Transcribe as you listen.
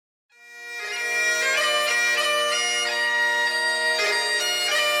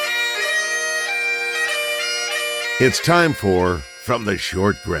It's time for From the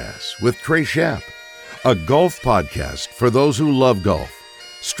Short Grass with Trey Schaap, a golf podcast for those who love golf,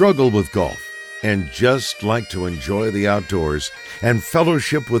 struggle with golf, and just like to enjoy the outdoors and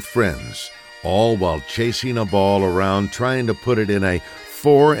fellowship with friends, all while chasing a ball around trying to put it in a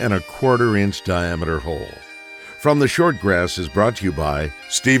 4 1/4-inch diameter hole. From the Short Grass is brought to you by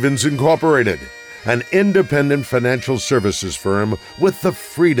Stephens Incorporated, an independent financial services firm with the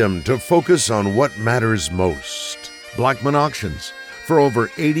freedom to focus on what matters most. Blackman Auctions. For over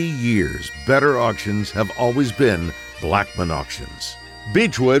 80 years, better auctions have always been Blackman Auctions.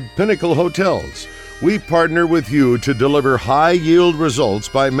 Beechwood Pinnacle Hotels. We partner with you to deliver high-yield results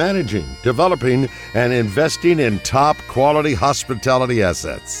by managing, developing, and investing in top-quality hospitality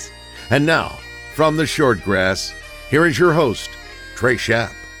assets. And now, from the Short Grass, here is your host, Trey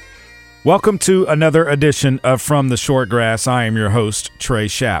Schaap. Welcome to another edition of From the Short Grass. I am your host, Trey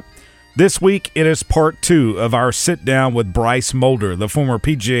Schaap. This week, it is part 2 of our sit-down with Bryce Molder, the former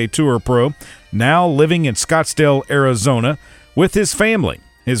PGA Tour pro, now living in Scottsdale, Arizona, with his family,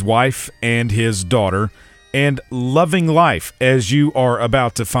 his wife and his daughter, and loving life, as you are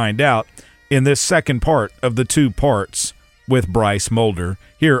about to find out in this second part of the 2 parts with Bryce Molder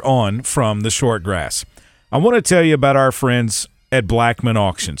here on From the Short Grass. I want to tell you about our friends at Blackman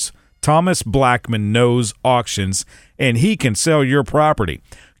Auctions. Thomas Blackman knows auctions, and he can sell your property.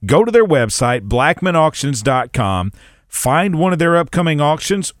 Go to their website, blackmanauctions.com, find one of their upcoming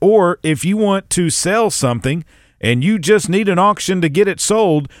auctions, or if you want to sell something and you just need an auction to get it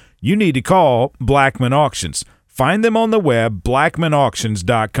sold, you need to call Blackman Auctions. Find them on the web,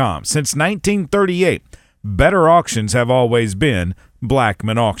 blackmanauctions.com. Since 1938, better auctions have always been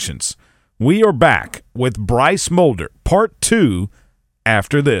Blackman Auctions. We are back with Bryce Molder, part 2,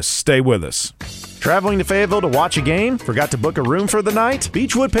 after this. Stay with us. Traveling to Fayetteville to watch a game? Forgot to book a room for the night?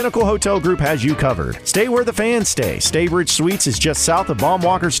 Beechwood Pinnacle Hotel Group has you covered. Stay where the fans stay. Staybridge Suites is just south of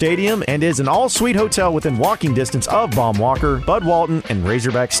Baum-Walker Stadium and is an all-suite hotel within walking distance of Baum-Walker, Bud Walton, and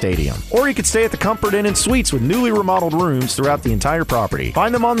Razorback Stadium. Or you could stay at the Comfort Inn and Suites with newly remodeled rooms throughout the entire property.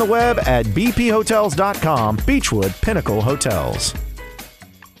 Find them on the web at bphotels.com. Beechwood Pinnacle Hotels.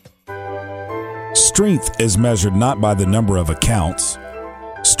 Strength is measured not by the number of accounts.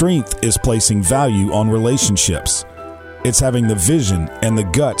 Strength is placing value on relationships. It's having the vision and the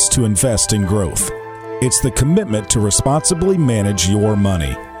guts to invest in growth. It's the commitment to responsibly manage your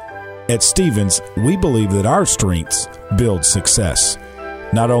money. At Stephens, we believe that our strengths build success,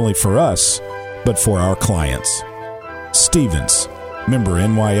 not only for us, but for our clients. Stephens, member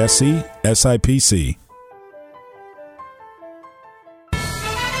NYSE, SIPC.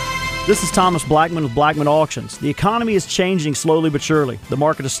 This is Thomas Blackman with Blackman Auctions. The economy is changing slowly but surely. The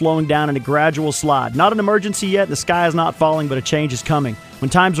market is slowing down in a gradual slide. Not an emergency yet, the sky is not falling, but a change is coming. When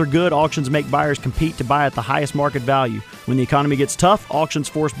times are good, auctions make buyers compete to buy at the highest market value. When the economy gets tough, auctions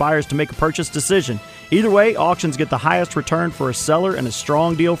force buyers to make a purchase decision. Either way, auctions get the highest return for a seller and a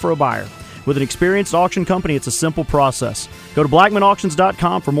strong deal for a buyer. With an experienced auction company, it's a simple process. Go to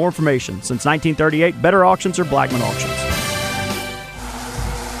blackmanauctions.com for more information. Since 1938, better auctions are Blackman Auctions.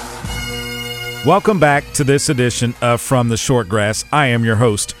 Welcome back to this edition of From the Short Grass. I am your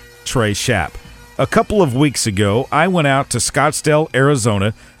host, Trey Schaap. A couple of weeks ago, I went out to Scottsdale,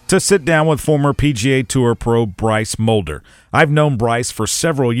 Arizona to sit down with former PGA Tour pro Bryce Molder. I've known Bryce for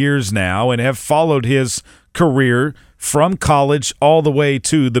several years now and have followed his career from college all the way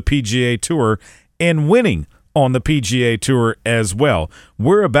to the PGA Tour and winning on the PGA Tour as well.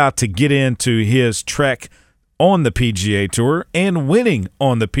 We're about to get into his trek on the PGA Tour and winning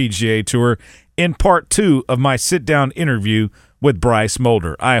on the PGA Tour in part 2 of my sit-down interview with Bryce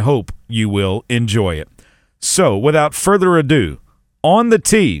Molder. I hope you will enjoy it. So, without further ado, on the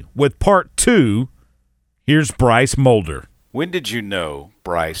tee with part 2, here's Bryce Molder. When did you know,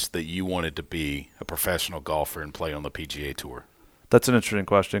 Bryce, that you wanted to be a professional golfer and play on the PGA Tour? That's an interesting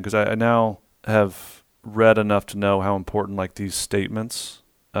question because I now have read enough to know how important like these statements.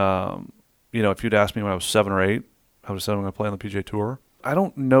 If you'd asked me when I was 7 or 8, I would have said I'm going to play on the PGA Tour. I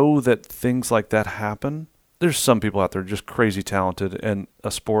don't know that things like that happen. There's some people out there just crazy talented and a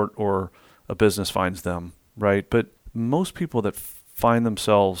sport or a business finds them, right? But most people that find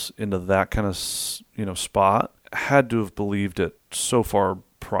themselves into that kind of, spot had to have believed it so far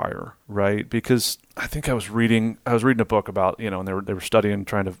prior, right? Because I think I was reading a book about, and they were studying,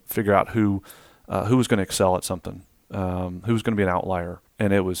 trying to figure out who was going to excel at something, who was going to be an outlier.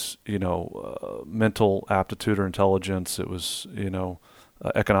 And it was, mental aptitude or intelligence. It was,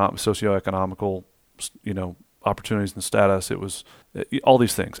 socioeconomical, opportunities and status. It was all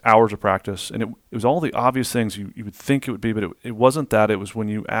these things, hours of practice. And it was all the obvious things you would think it would be, but it wasn't that. It was when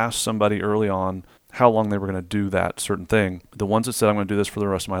you asked somebody early on, how long they were going to do that certain thing. The ones that said, I'm going to do this for the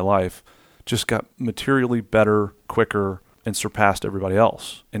rest of my life, just got materially better, quicker, and surpassed everybody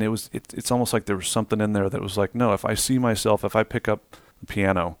else. And it's almost like there was something in there that was like, no, if I see myself, if I pick up the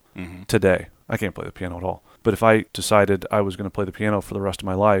piano today, I can't play the piano at all. But if I decided I was going to play the piano for the rest of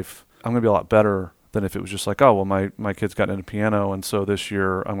my life, I'm going to be a lot better than if it was just like, oh, well, my kid's gotten into piano, and so this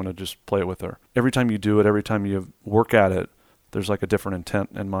year I'm going to just play it with her. Every time you do it, every time you work at it, there's like a different intent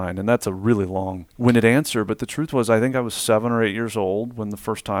in mind. And that's a really long-winded answer, but the truth was I think I was 7 or 8 years old when the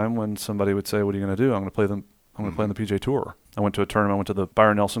first time when somebody would say, what are you going to do? I'm going to play on the PGA Tour. I went to a tournament. I went to the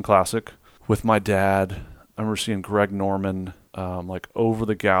Byron Nelson Classic with my dad. I remember seeing Greg Norman like over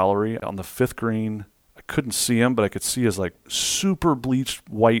the gallery on the 5th green. I couldn't see him, but I could see his like super bleached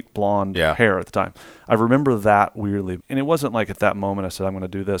white blonde hair at the time. I remember that weirdly. And it wasn't like at that moment I said, I'm going to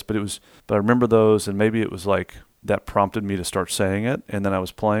do this, but I remember those, and maybe it was like that prompted me to start saying it. And then I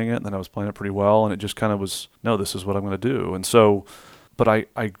was playing it, and then I was playing it pretty well. And it just kind of was, no, this is what I'm going to do. And so, but I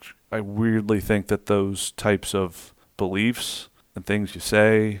weirdly think that those types of beliefs and things you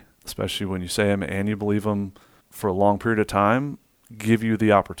say, especially when you say them and you believe them for a long period of time, give you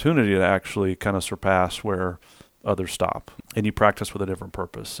the opportunity to actually kind of surpass where others stop. And you practice with a different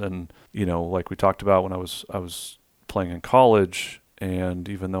purpose. And, you know, like we talked about when I was playing in college, and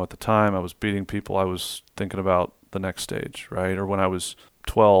even though at the time I was beating people, I was thinking about the next stage, right? Or when I was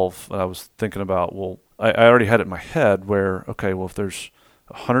 12, I was thinking about, well, I already had it in my head where, okay, well, if there's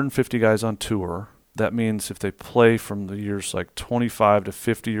 150 guys on tour, that means if they play from the years like 25 to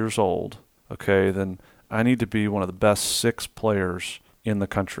 50 years old, okay, then I need to be one of the best 6 players in the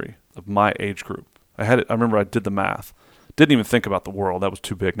country of my age group. I remember I did the math. Didn't even think about the world. That was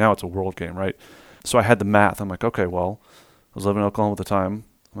too big. Now it's a world game, right? So I had the math. I'm like, okay, well, I was living in Oklahoma at the time.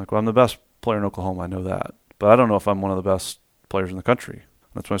 I'm like, well, I'm the best player in Oklahoma. I know that. But I don't know if I'm one of the best players in the country.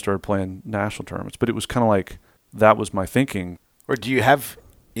 That's when I started playing national tournaments. But it was kind of like that was my thinking. Or do you have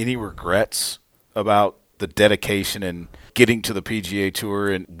any regrets about the dedication and getting to the PGA Tour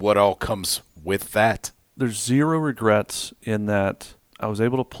and what all comes with that? There's zero regrets in that I was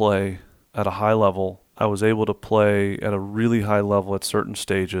able to play at a high level. I was able to play at a really high level at certain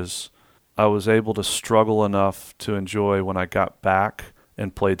stages. I was able to struggle enough to enjoy when I got back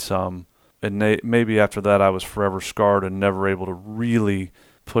and played some. And maybe after that I was forever scarred and never able to really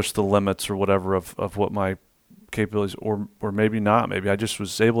push the limits or whatever of what my capabilities, or maybe not. Maybe I just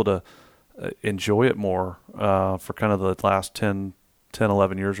was able to enjoy it more for kind of the last 10,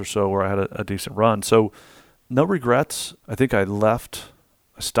 11 years or so where I had a decent run. So no regrets. I think I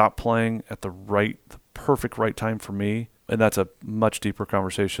stopped playing at the perfect right time for me. And that's a much deeper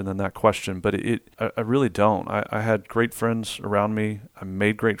conversation than that question. But I really don't. I had great friends around me. I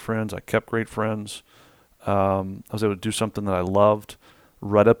made great friends. I kept great friends. I was able to do something that I loved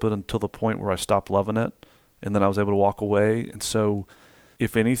right up until the point where I stopped loving it. And then I was able to walk away. And so,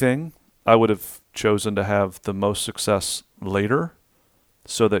 if anything, I would have chosen to have the most success later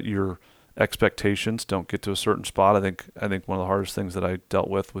so that your expectations don't get to a certain spot. I think one of the hardest things that I dealt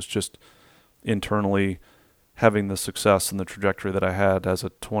with was just internally having the success and the trajectory that I had as a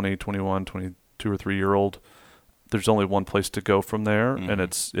 20, 21, 22 or 3-year-old. There's only one place to go from there, and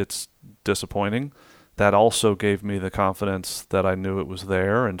it's disappointing. That also gave me the confidence that I knew it was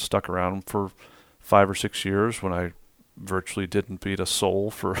there and stuck around for 5 or 6 years when I virtually didn't beat a soul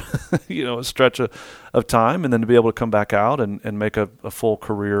for a stretch of time, and then to be able to come back out and make a full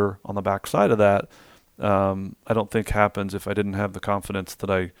career on the backside of that, I don't think happens if I didn't have the confidence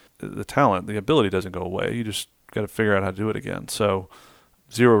that the talent, the ability doesn't go away. You just got to figure out how to do it again. So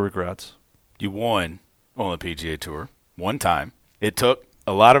 0 regrets. You won on the PGA Tour one time. It took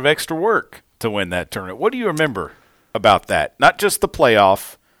a lot of extra work to win that tournament. What do you remember about that? Not just the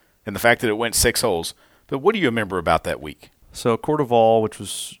playoff and the fact that it went 6 holes, but what do you remember about that week? So Cordoval, which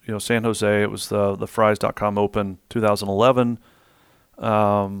was San Jose, it was the Fries.com Open 2011.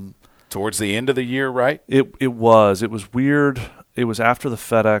 Towards the end of the year, right? It was weird. It was after the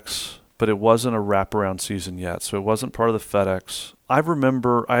FedEx, but it wasn't a wraparound season yet, so it wasn't part of the FedEx. I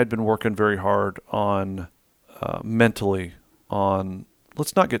remember I had been working very hard on mentally on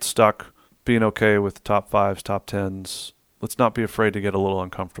let's not get stuck being okay with top 5s, top 10s. Let's not be afraid to get a little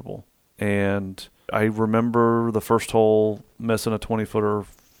uncomfortable. And I remember the first hole missing a 20-footer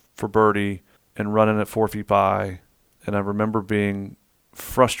for birdie and running at 4 feet by, and I remember being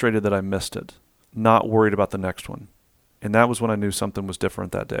frustrated that I missed it, not worried about the next one. And that was when I knew something was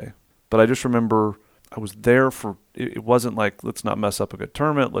different that day. But I just remember I was there for, it wasn't like, let's not mess up a good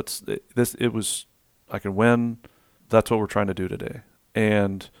tournament. It was, I can win. That's what we're trying to do today.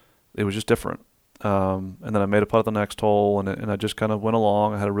 And it was just different. And then I made a putt at the next hole, and I just kind of went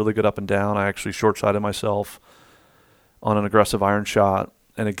along. I had a really good up and down. I actually short-sided myself on an aggressive iron shot.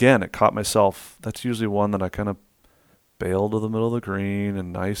 And again, it caught myself. That's usually one that I kind of bail to the middle of the green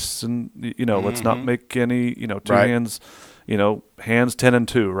and nice and, let's not make any, two hands, hands 10 and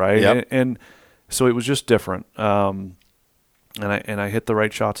 2, right? Yep. And so it was just different. And I hit the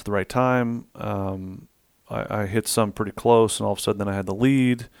right shots at the right time. I hit some pretty close, and all of a sudden then I had the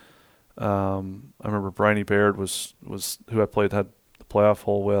lead. I remember Bryony Baird was who I had the playoff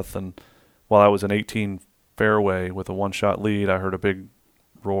hole with, and while I was an 18 fairway with a one-shot lead, I heard a big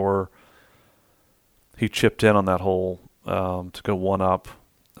roar. He chipped in on that hole to go one up.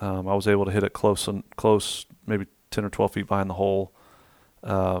 I was able to hit it close, maybe 10 or 12 feet behind the hole.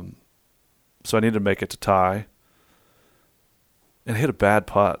 So I needed to make it to tie. And hit a bad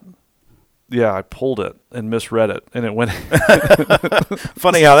putt. Yeah, I pulled it and misread it, and it went.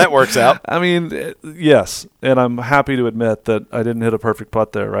 Funny how that works out. I mean, yes, and I'm happy to admit that I didn't hit a perfect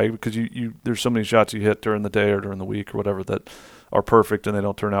putt there, right? Because there's so many shots you hit during the day or during the week or whatever that are perfect, and they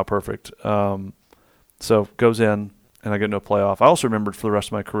don't turn out perfect. So goes in, and I get into a playoff. I also remembered for the rest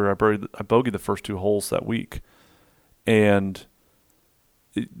of my career, I bogeyed the first 2 holes that week, and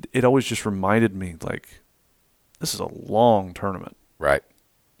it always just reminded me, like, this is a long tournament. Right.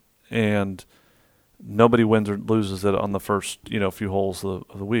 And nobody wins or loses it on the first, few holes of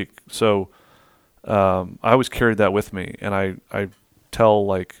the week. So I always carried that with me. And I tell,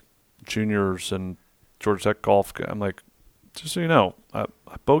 like, juniors and Georgia Tech golf, I'm like, just so you know, I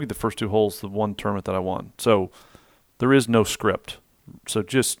bogeyed the first 2 holes of one tournament that I won. So there is no script. So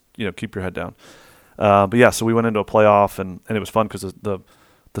just, keep your head down. But, yeah, so we went into a playoff, and it was fun because the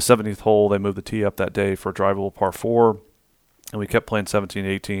 17th hole, they moved the tee up that day for a drivable par 4. And we kept playing 17,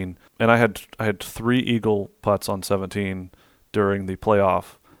 18. And I had 3 eagle putts on 17 during the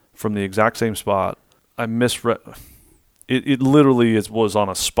playoff from the exact same spot. I misread. It literally was on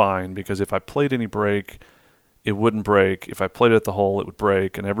a spine, because if I played any break, it wouldn't break. If I played it at the hole, it would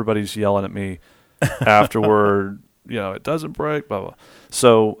break. And everybody's yelling at me afterward, it doesn't break, blah, blah.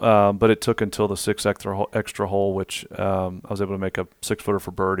 So, but it took until the 6th extra hole, which I was able to make a 6-footer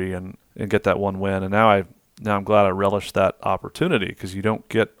for birdie and get that one win. And now I'm glad I relished that opportunity, because you don't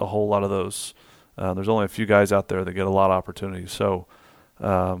get a whole lot of those. There's only a few guys out there that get a lot of opportunities. So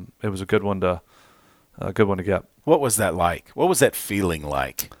it was a good one to get. What was that like? What was that feeling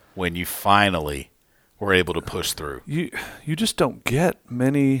like when you finally were able to push through? You just don't get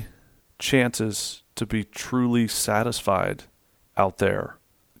many chances to be truly satisfied out there,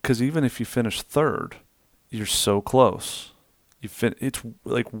 because even if you finish 3rd, you're so close. It's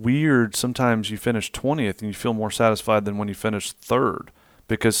like weird. Sometimes you finish 20th and you feel more satisfied than when you finish 3rd,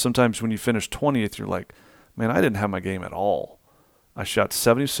 because sometimes when you finish 20th, you're like, man, I didn't have my game at all. I shot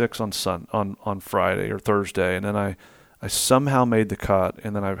 76 on Friday or Thursday, and then I somehow made the cut,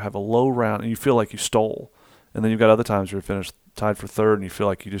 and then I have a low round, and you feel like you stole. And then you've got other times where you finish tied for 3rd, and you feel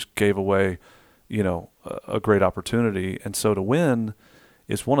like you just gave away, a great opportunity. And so to win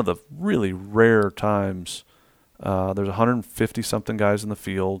is one of the really rare times. There's 150-something guys in the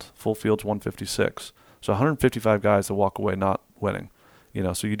field. Full field's 156. So 155 guys that walk away not winning.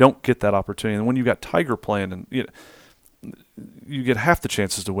 So you don't get that opportunity. And when you got Tiger playing, and you get half the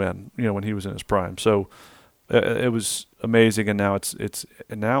chances to win, when he was in his prime. So it was amazing. And now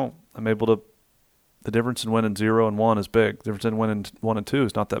and now I'm able to, the difference in winning 0 and 1 is big. The difference in winning 1 and 2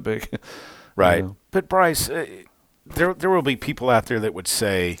 is not that big. Right. But Bryce, there will be people out there that would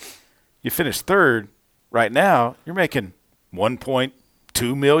say, you finished 3rd. Right now, you're making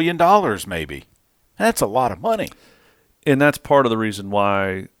 $1.2 million maybe. That's a lot of money. And that's part of the reason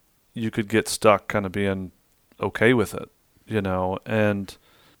why you could get stuck kind of being okay with it, and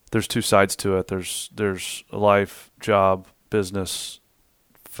there's 2 sides to it. There's a life, job, business,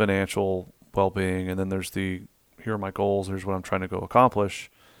 financial well-being, and then there's here are my goals, here's what I'm trying to go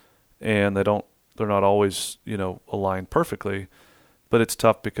accomplish. And they're not always, aligned perfectly, but it's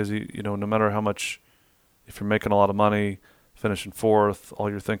tough because, no matter how much, if you're making a lot of money, finishing 4th, all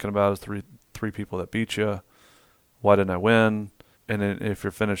you're thinking about is three people that beat you. Why didn't I win? And then if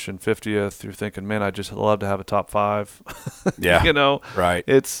you're finishing 50th, you're thinking, man, I'd just love to have a top 5. Yeah. Right.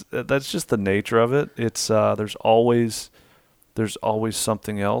 That's just the nature of it. It's there's always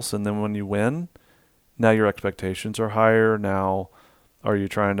something else. And then when you win, now your expectations are higher. Now, are you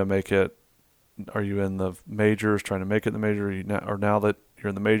trying to make it? Are you in the majors trying to make it in the major? Or now that you're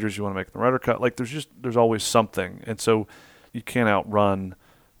in the majors, you want to make the Ryder Cup? Like there's always something, and so you can't outrun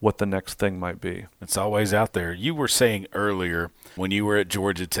what the next thing might be. It's always out there. You were saying earlier when you were at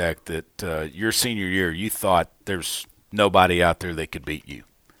Georgia Tech that your senior year, you thought there's nobody out there that could beat you.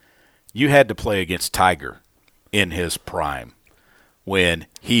 You had to play against Tiger in his prime when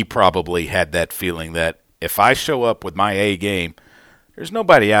he probably had that feeling that if I show up with my A game, there's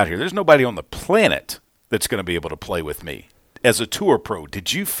nobody out here. There's nobody on the planet that's going to be able to play with me. As a tour pro,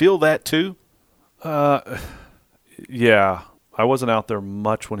 did you feel that too? Yeah. I wasn't out there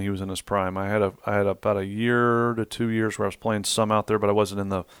much when he was in his prime. I had about a year to 2 years where I was playing some out there, but I wasn't in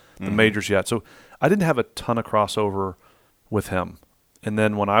the majors yet. So I didn't have a ton of crossover with him. And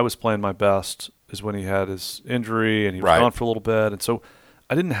then when I was playing my best is when he had his injury and he was gone for a little bit. And so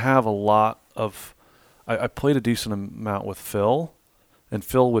I didn't have a lot of – I played a decent amount with Phil, and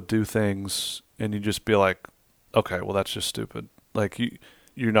Phil would do things and you'd just be like, okay, well, that's just stupid. Like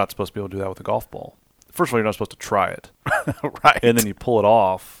you're not supposed to be able to do that with a golf ball. First of all, you're not supposed to try it. Right. And then you pull it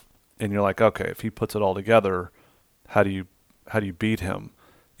off and you're like, okay, if he puts it all together, how do you beat him?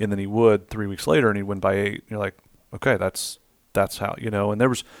 And then he would 3 weeks later and he'd win by 8. And you're like, okay, that's how, you know. And there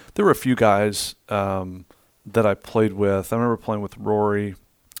were a few guys that I played with. I remember playing with Rory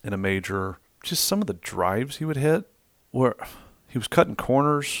in a major. Just some of the drives he would hit where he was cutting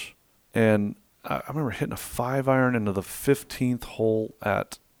corners, and I remember hitting a 5-iron into the 15th hole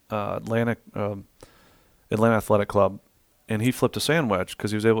at Atlanta Athletic Club, and he flipped a sand wedge because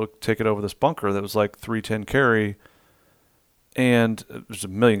he was able to take it over this bunker that was like 310 carry. And there's a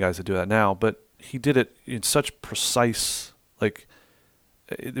million guys that do that now, but he did it in such precise, like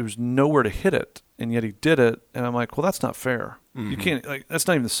there was nowhere to hit it, and yet he did it. And I'm like, well, that's not fair. Mm-hmm. You can't, like, that's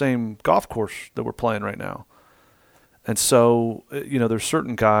not even the same golf course that we're playing right now. And so, you know, there's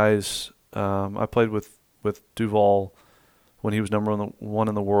certain guys. I played with Duval when he was number one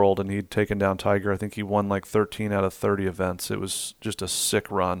in the world, and he'd taken down Tiger. I think he won like 13 out of 30 events. It was just a sick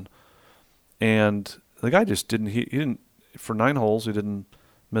run. And the guy just didn't, he didn't, for 9 holes, he didn't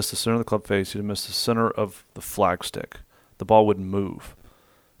miss the center of the club face. He didn't miss the center of the flagstick. The ball wouldn't move.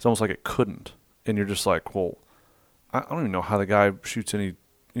 It's almost like it couldn't. And you're just like, well, I don't even know how the guy shoots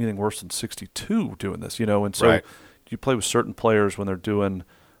anything worse than 62 doing this, you know? And so you play with certain players when they're doing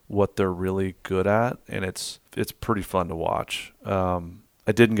what they're really good at, and it's pretty fun to watch.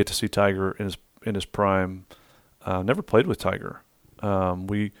 I didn't get to see Tiger in his prime. Never played with Tiger.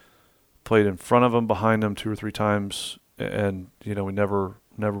 We played in front of him, behind him 2 or 3 times, and you know we never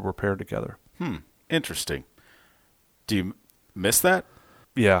were paired together. Interesting. Do you miss that?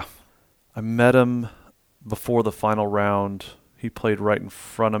 Yeah, I met him before the final round. He played right in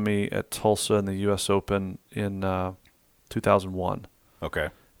front of me at Tulsa in the U.S. Open in 2001. Okay.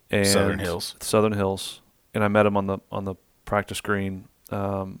 And Southern Hills, and I met him on the practice green,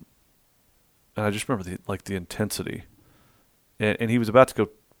 and I just remember the intensity, and he was about to go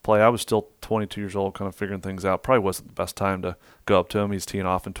play. I was still 22 years old, kind of figuring things out. Probably wasn't the best time to go up to him. He's teeing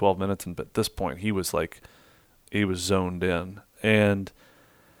off in 12 minutes, but at this point he was zoned in, and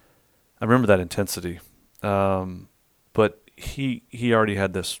I remember that intensity. But he already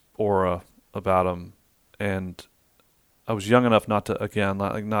had this aura about him, and I was young enough not to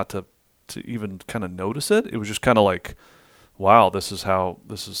even kind of notice it. It was just kind of like, wow, this is how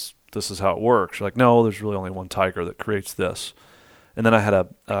it works. You're like, no, there's really only one Tiger that creates this. And then I had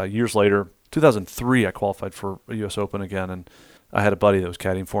years later, 2003, I qualified for a U.S. Open again, and I had a buddy that was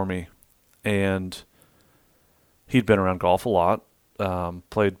caddying for me, and he'd been around golf a lot,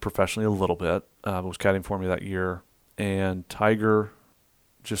 played professionally a little bit, but was caddying for me that year, and Tiger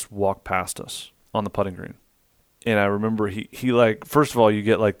just walked past us on the putting green. And I remember he like, first of all, you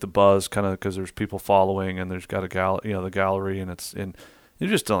get like the buzz kind of because there's people following, and there's got the gallery, and you're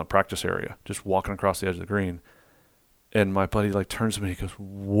just still in a practice area, just walking across the edge of the green. And my buddy like turns to me and he goes,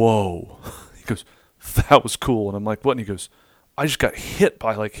 "Whoa!" He goes, "That was cool." And I'm like, "What?" And he goes, "I just got hit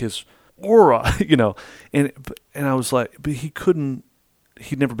by like his aura," you know. And I was like, but he'd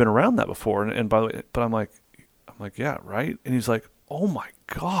never been around that before. And by the way, but I'm like, yeah, right. And he's like, "Oh my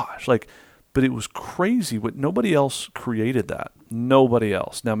gosh!" Like. But it was crazy. Nobody else created that. Nobody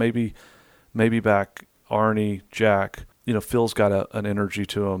else. Now maybe back Arnie, Jack, you know, Phil's got an energy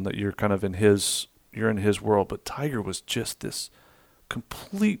to him that you're kind of in his world. But Tiger was just this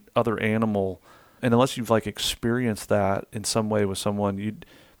complete other animal. And unless you've like experienced that in some way with someone,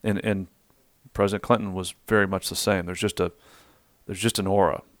 and President Clinton was very much the same. There's just an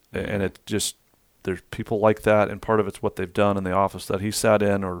aura, and it just. There's people like that, and part of it's what they've done in the office that he sat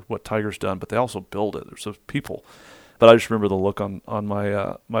in, or what Tiger's done, but they also build it. There's those people. But I just remember the look on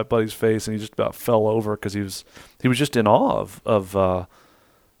my buddy's face, and he just about fell over because he was just in awe of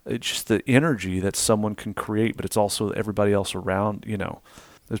it's just the energy that someone can create, but it's also everybody else around. You know,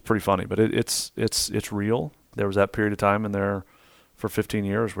 it's pretty funny, but it's real. There was that period of time in there for 15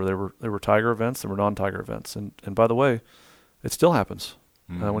 years where there were Tiger events, there were non-Tiger events, and by the way, it still happens.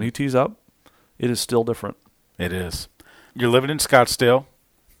 When he tees up, it is still different. It is. You're living in Scottsdale.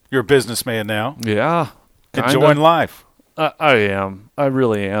 You're a businessman now. Yeah. Enjoying life. I am. I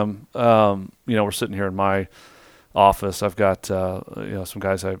really am. We're sitting here in my office. I've got some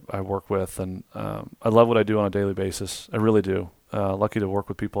guys I work with, and I love what I do on a daily basis. I really do. Lucky to work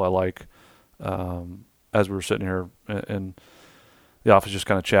with people I like. As we were sitting here in the office, just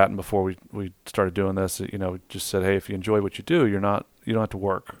kind of chatting before we started doing this, we just said, hey, if you enjoy what you do, you don't have to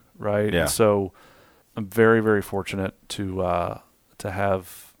work, right? Yeah. And so I'm very, very fortunate to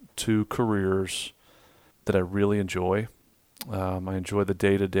have two careers that I really enjoy. I enjoy the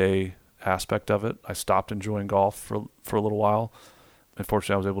day-to-day aspect of it. I stopped enjoying golf for a little while.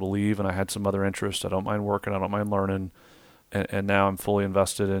 Unfortunately, I was able to leave, and I had some other interests. I don't mind working. I don't mind learning. And now I'm fully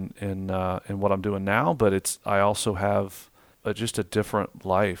invested in what I'm doing now. But I also have just a different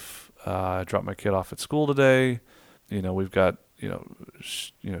life. I dropped my kid off at school today. We've got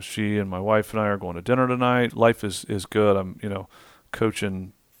she and my wife and I are going to dinner tonight. Life is good. I'm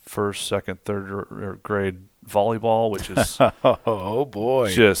coaching first, second, third grade volleyball, which is oh boy,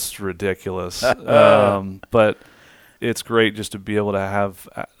 just ridiculous. But it's great just to be able to have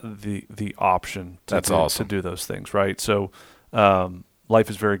the option to do those things, right? So life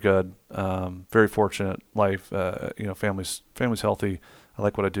is very good. Very fortunate life. Family's healthy. I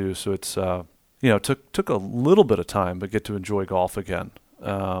like what I do, so it's took a little bit of time, but get to enjoy golf again.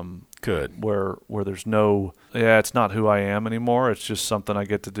 Good. Where there's it's not who I am anymore. It's just something I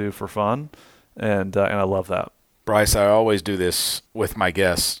get to do for fun, and I love that. Bryce, I always do this with my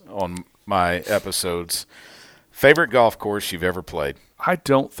guests on my episodes. Favorite golf course you've ever played? I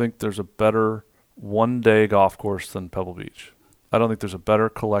don't think there's a better one-day golf course than Pebble Beach. I don't think there's a better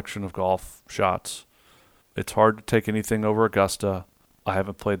collection of golf shots. It's hard to take anything over Augusta. I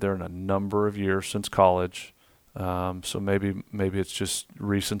haven't played there in a number of years since college. So maybe it's just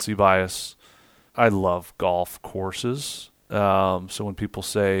recency bias. I love golf courses. So when people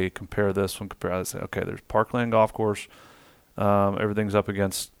say compare this, I say, okay, there's Parkland Golf Course. Everything's up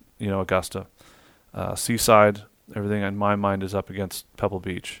against Augusta. Seaside, everything in my mind is up against Pebble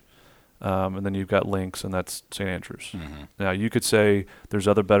Beach. And then you've got Links, and that's St. Andrews. Mm-hmm. Now, you could say there's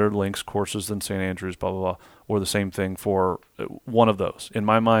other better Links courses than St. Andrews, blah, blah, blah, or the same thing for one of those. In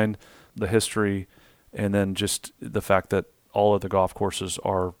my mind, the history and then just the fact that all of the golf courses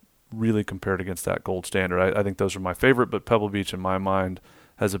are really compared against that gold standard. I think those are my favorite, but Pebble Beach, in my mind,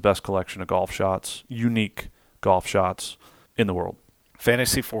 has the best collection of golf shots, unique golf shots in the world.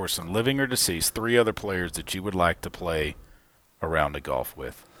 Fantasy foursome, living or deceased, 3 other players that you would like to play a round of golf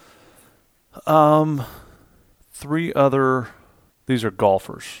with. 3 other. These are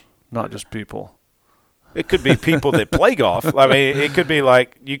golfers, not just people. It could be people that play golf. I mean, it could be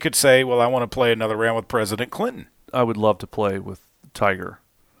like you could say, well, I want to play another round with President Clinton. I would love to play with Tiger.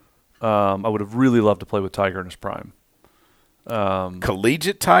 I would have really loved to play with Tiger in his prime.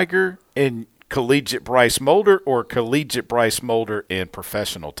 Collegiate Tiger and collegiate Bryce Mulder, or collegiate Bryce Mulder and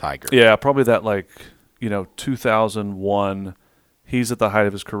professional Tiger? Yeah, probably that 2001. He's at the height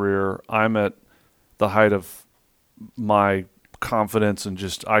of his career. I'm at the height of my confidence and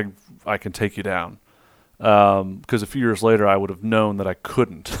just I can take you down. Because a few years later, I would have known that I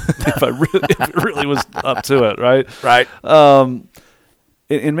couldn't if it really was up to it, right? Right.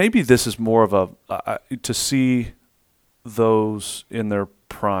 And maybe this is more of to see those in their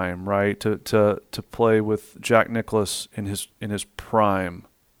prime, right? To play with Jack Nicklaus in his prime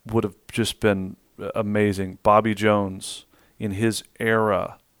would have just been amazing. Bobby Jones in his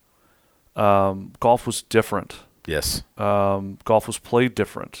era. Golf was different. Yes. Golf was played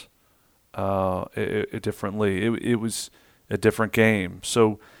different. Differently. It was a different game.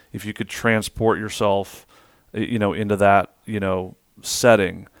 So if you could transport yourself, into that,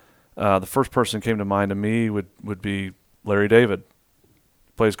 setting, the first person that came to mind to me would be Larry David.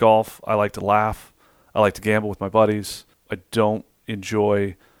 Plays golf. I like to laugh. I like to gamble with my buddies. I don't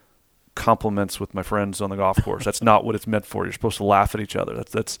enjoy compliments with my friends on the golf course. That's not what it's meant for. You're supposed to laugh at each other.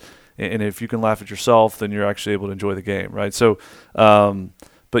 And if you can laugh at yourself, then you're actually able to enjoy the game, right? So,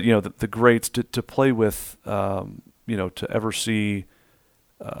 but the greats to play with, to ever see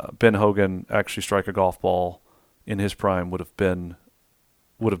Ben Hogan actually strike a golf ball in his prime would have been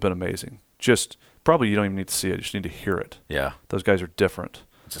amazing. Just probably you don't even need to see it; you just need to hear it. Yeah, those guys are different.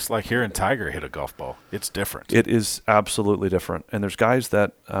 Just like hearing Tiger hit a golf ball, it's different. It is absolutely different. And there's guys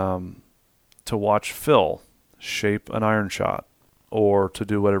that to watch Phil shape an iron shot or to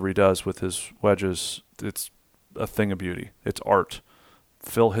do whatever he does with his wedges, it's a thing of beauty. It's art.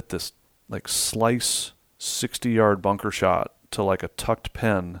 Phil hit this slice 60-yard bunker shot to a tucked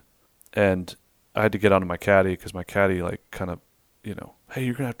pin, and I had to get onto my caddy because my caddy kind of hey,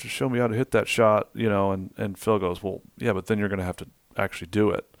 you're going to have to show me how to hit that shot, and Phil goes, well, yeah, but then you're going to have to actually do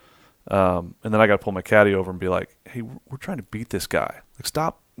it. And then I got to pull my caddy over and be like, hey, we're trying to beat this guy. Like,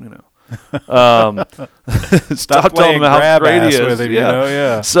 stop, stop telling him how great he is. With him,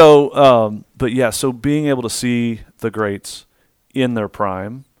 yeah. So, so being able to see the greats in their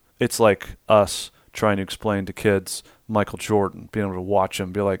prime, it's like us trying to explain to kids Michael Jordan, being able to watch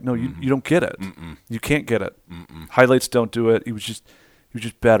him, be like, no, you don't get it. Mm-mm. You can't get it. Mm-mm. Highlights don't do it. He was just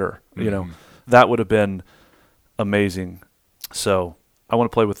better. That would have been amazing. So I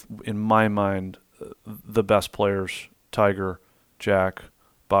want to play with, in my mind, the best players: Tiger, Jack,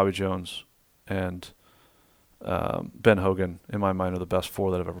 Bobby Jones, and Ben Hogan. In my mind, are the best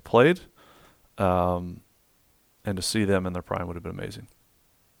 4 that have ever played. And to see them in their prime would have been amazing.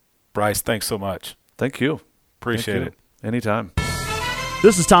 Bryce, thanks so much. Thank you. Appreciate it. Anytime.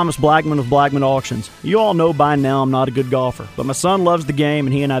 This is Thomas Blackman with Blackman Auctions. You all know by now I'm not a good golfer, but my son loves the game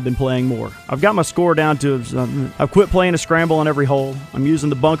and he and I have been playing more. I've got my score down to, I've quit playing a scramble on every hole. I'm using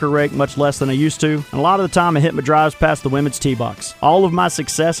the bunker rake much less than I used to, and a lot of the time I hit my drives past the women's tee box. All of my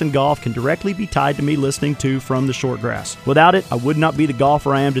success in golf can directly be tied to me listening to From the Short Grass. Without it, I would not be the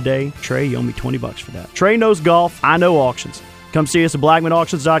golfer I am today. Trey, you owe me $20 for that. Trey knows golf, I know auctions. Come see us at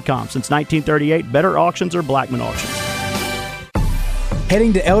BlackmanAuctions.com. Since 1938, better auctions are Blackman Auctions.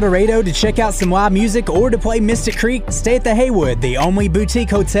 Heading to El Dorado to check out some live music or to play Mystic Creek? Stay at the Haywood, the only boutique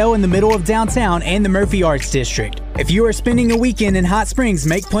hotel in the middle of downtown and the Murphy Arts District. If you are spending a weekend in Hot Springs,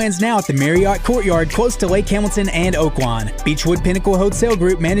 make plans now at the Marriott Courtyard close to Lake Hamilton and Oaklawn. Beechwood Pinnacle Hotel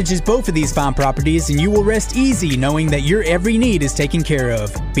Group manages both of these fine properties, and you will rest easy knowing that your every need is taken care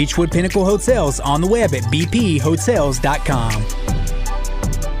of. Beechwood Pinnacle Hotels on the web at bphotels.com.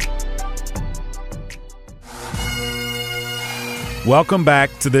 Welcome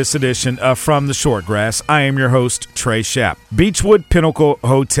back to this edition of From the Shortgrass. I am your host, Trey Schapp. Beechwood Pinnacle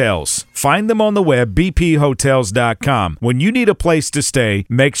Hotels. Find them on the web, bphotels.com. When you need a place to stay,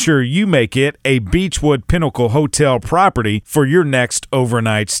 make sure you make it a Beechwood Pinnacle Hotel property for your next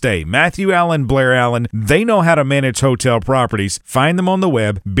overnight stay. Matthew Allen, Blair Allen, they know how to manage hotel properties. Find them on the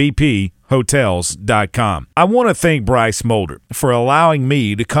web, bphotels.com. I want to thank Bryce Mulder for allowing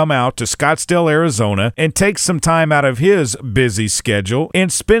me to come out to Scottsdale, Arizona and take some time out of his busy schedule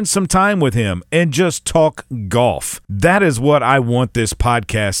and spend some time with him and just talk golf. That is what I want this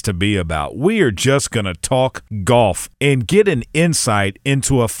podcast to be about. We are just going to talk golf and get an insight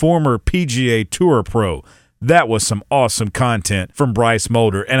into a former PGA Tour pro. That was some awesome content from Bryce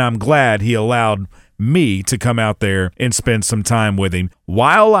Mulder, and I'm glad he allowed me to come out there and spend some time with him.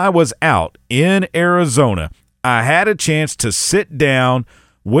 While I was out in Arizona, I had a chance to sit down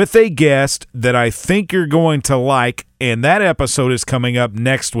with a guest that I think you're going to like, and that episode is coming up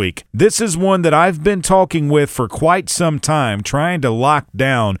next week. This is one that I've been talking with for quite some time, trying to lock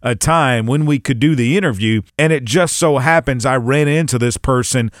down a time when we could do the interview, and it just so happens I ran into this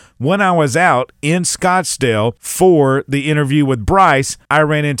person when I was out in Scottsdale for the interview with Bryce. I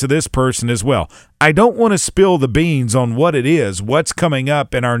ran into this person as well. I don't want to spill the beans on what it is, what's coming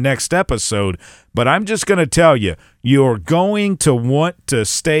up in our next episode, but I'm just going to tell you, you're going to want to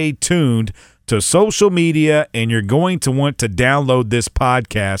stay tuned to social media, and you're going to want to download this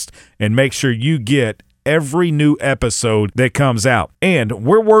podcast and make sure you get every new episode that comes out. And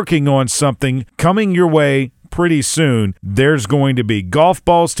we're working on something coming your way pretty soon. There's going to be golf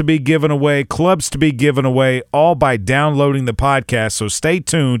balls to be given away, clubs to be given away, all by downloading the podcast. So stay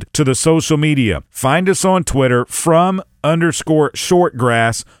tuned to the social media. Find us on Twitter,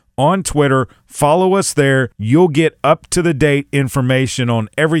 from_shortgrass on Twitter. Follow us there. You'll get up-to-the-date information on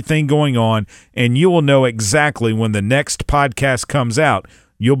everything going on, and you will know exactly when the next podcast comes out.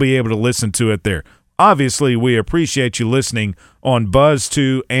 You'll be able to listen to it there. Obviously, we appreciate you listening on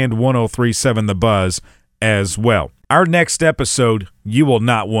Buzz2 and 103.7 The Buzz as well. Our next episode, you will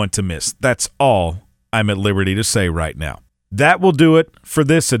not want to miss. That's all I'm at liberty to say right now. That will do it for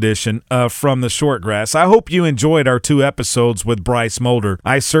this edition of From the Shortgrass. I hope you enjoyed our 2 episodes with Bryce Mulder.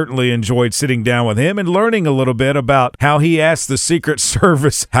 I certainly enjoyed sitting down with him and learning a little bit about how he asked the Secret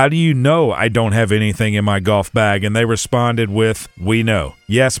Service, "How do you know I don't have anything in my golf bag?" And they responded with, "We know."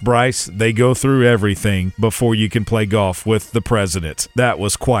 Yes, Bryce, they go through everything before you can play golf with the president. That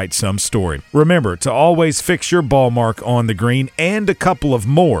was quite some story. Remember to always fix your ball mark on the green and a couple of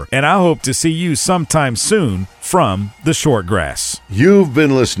more. And I hope to see you sometime soon from the Shortgrass. You've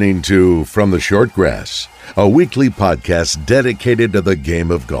been listening to From the Shortgrass, a weekly podcast dedicated to the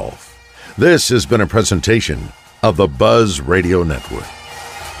game of golf. This has been a presentation of the Buzz Radio Network.